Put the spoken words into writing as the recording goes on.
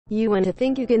You want to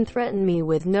think you can threaten me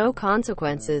with no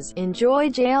consequences, enjoy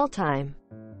jail time.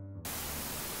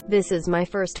 This is my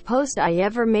first post I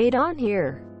ever made on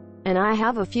here, and I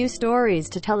have a few stories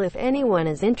to tell if anyone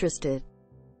is interested.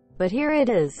 But here it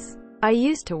is. I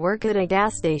used to work at a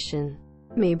gas station.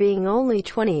 Me being only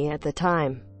 20 at the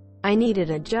time, I needed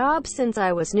a job since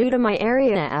I was new to my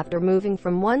area after moving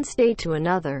from one state to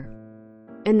another.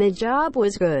 And the job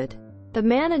was good. The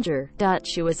manager,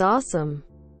 she was awesome.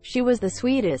 She was the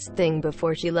sweetest thing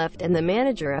before she left, and the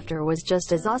manager after was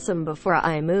just as awesome before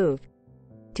I moved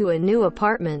to a new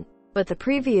apartment. But the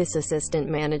previous assistant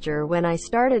manager when I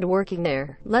started working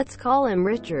there, let's call him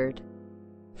Richard,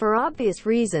 for obvious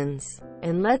reasons,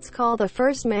 and let's call the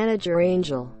first manager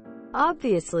Angel.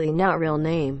 Obviously not real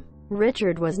name.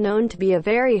 Richard was known to be a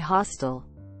very hostile,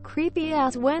 creepy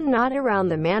ass when not around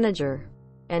the manager,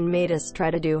 and made us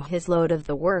try to do his load of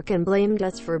the work and blamed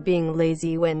us for being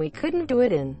lazy when we couldn't do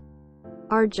it in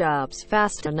our jobs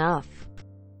fast enough.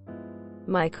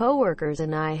 My coworkers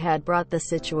and I had brought the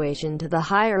situation to the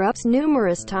higher-ups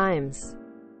numerous times,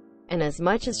 and as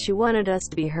much as she wanted us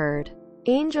to be heard,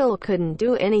 Angel couldn't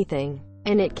do anything,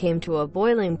 and it came to a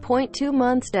boiling point 2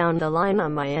 months down the line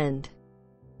on my end.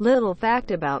 Little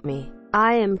fact about me: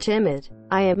 I am timid,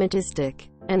 I am autistic,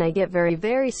 and I get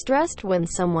very stressed when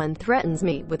someone threatens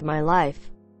me with my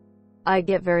life. I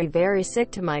get very sick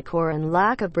to my core and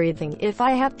lack of breathing if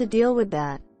I have to deal with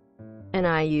that, and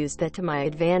I used that to my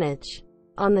advantage.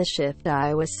 On the shift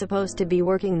I was supposed to be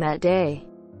working that day,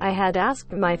 I had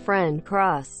asked my friend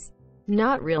Cross,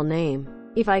 not real name,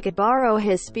 if I could borrow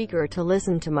his speaker to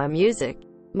listen to my music.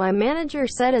 My manager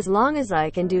said as long as I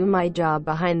can do my job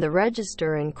behind the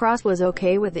register and Cross was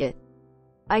okay with it,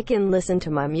 I can listen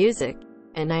to my music.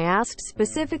 And I asked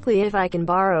specifically if I can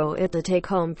borrow it to take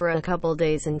home for a couple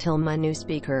days until my new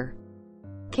speaker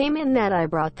came in that I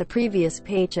brought the previous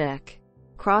paycheck.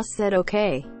 Cross said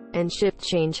okay, and shift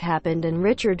change happened and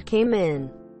Richard came in.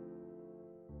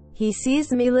 He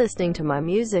sees me listening to my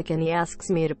music and he asks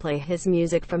me to play his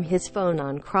music from his phone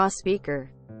on Cross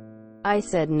speaker. I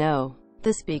said no.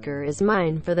 The speaker is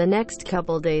mine for the next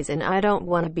couple days and I don't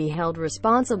want to be held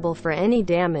responsible for any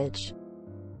damage.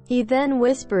 He then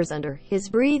whispers under his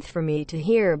breath for me to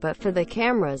hear but for the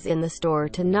cameras in the store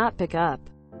to not pick up.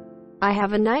 I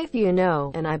have a knife, you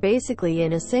know, and I basically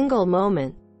in a single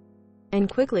moment, and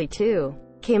quickly too,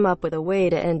 came up with a way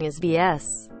to end his BS.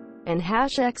 And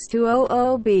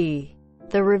 #X2OOB.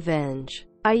 The revenge.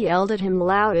 I yelled at him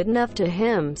loud enough to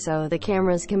him so the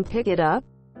cameras can pick it up,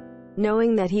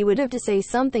 knowing that he would have to say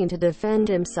something to defend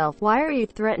himself. Why are you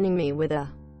threatening me with a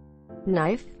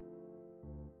knife?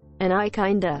 And I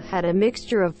kinda had a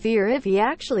mixture of fear if he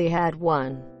actually had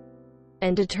one,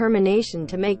 and determination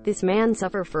to make this man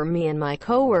suffer for me and my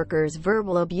coworkers'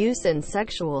 verbal abuse and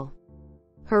sexual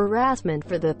harassment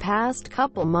for the past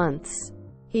couple months.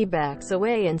 He backs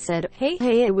away and said, hey,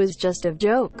 it was just a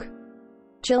joke.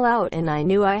 Chill out. And I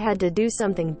knew I had to do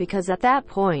something because at that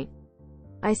point,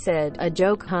 I said, a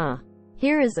joke, huh?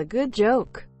 Here is a good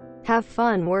joke. Have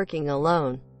fun working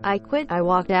alone. I quit. I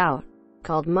walked out.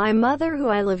 Called my mother who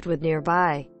I lived with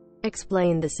nearby.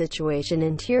 Explained the situation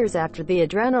in tears after the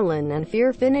adrenaline and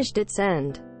fear finished its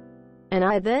end. And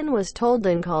I then was told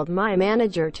and called my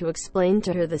manager to explain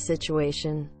to her the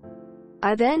situation.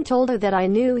 I then told her that I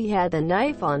knew he had the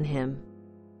knife on him,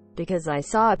 because I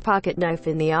saw a pocket knife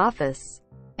in the office,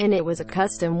 and it was a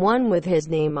custom one with his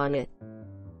name on it.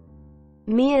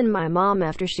 Me and my mom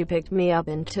after she picked me up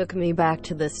and took me back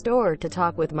to the store to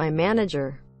talk with my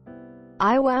manager.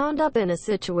 I wound up in a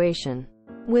situation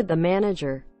with the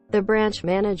manager, the branch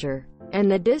manager,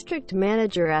 and the district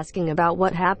manager asking about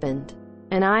what happened.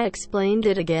 And I explained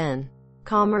it again,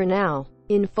 calmer now,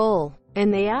 in full,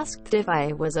 and they asked if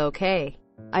I was okay.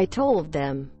 I told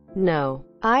them, no,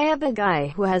 I have a guy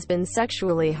who has been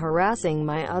sexually harassing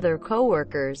my other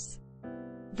coworkers,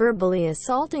 verbally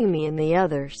assaulting me and the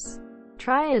others.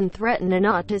 Try and threaten an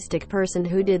autistic person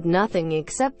who did nothing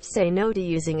except say no to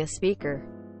using a speaker.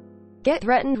 Get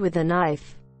threatened with a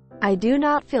knife. I do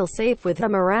not feel safe with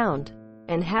him around.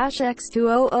 And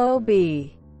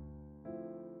 #X2OOB.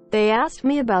 They asked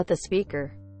me about the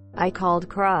speaker. I called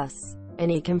Cross, and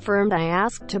he confirmed I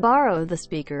asked to borrow the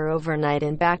speaker overnight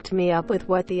and backed me up with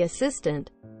what the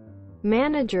assistant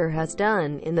manager has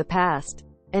done in the past.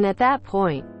 And at that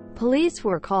point, police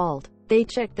were called. They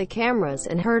checked the cameras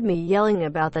and heard me yelling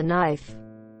about the knife.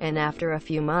 And after a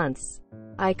few months,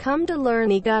 I come to learn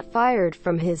he got fired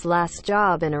from his last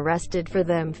job and arrested for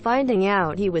them finding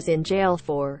out he was in jail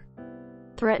for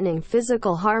threatening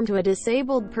physical harm to a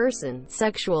disabled person,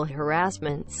 sexual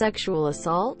harassment, sexual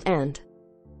assault, and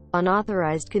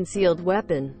unauthorized concealed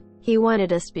weapon. He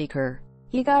wanted a speaker.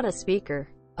 He got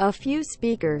a few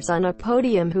speakers on a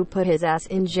podium who put his ass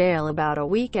in jail about a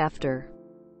week after.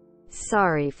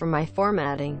 Sorry for my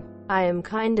formatting. I am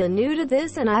kinda new to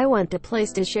this and I want a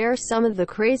place to share some of the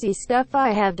crazy stuff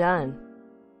I have done.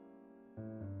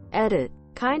 Edit.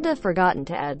 Kinda forgotten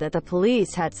to add that the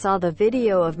police had saw the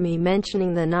video of me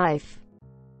mentioning the knife.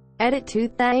 Edit 2.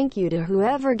 Thank you to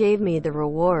whoever gave me the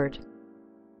reward.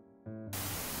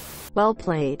 Well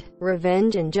played.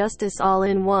 Revenge and justice all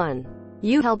in one.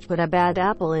 You helped put a bad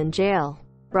apple in jail.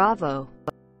 Bravo.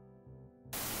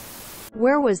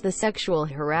 Where was the sexual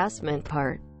harassment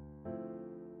part?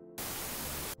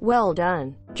 Well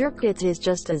done. Jerk, it is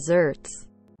just desserts.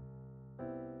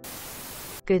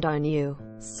 Good on you.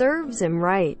 Serves him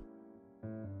right.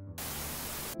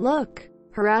 Look,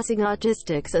 harassing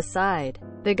autistics aside,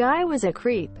 the guy was a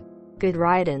creep. Good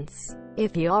riddance.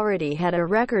 If he already had a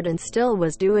record and still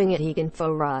was doing it, he can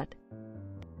faux rot.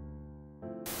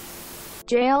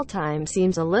 Jail time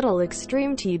seems a little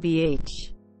extreme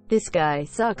tbh. This guy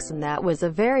sucks and that was a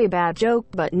very bad joke,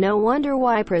 but no wonder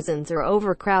why prisons are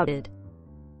overcrowded.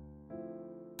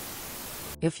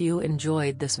 If you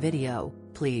enjoyed this video,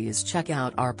 please check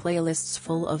out our playlists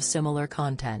full of similar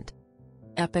content.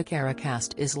 Epic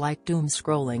Ericast is like doom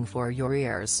scrolling for your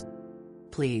ears.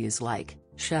 Please like,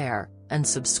 share, and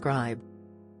subscribe.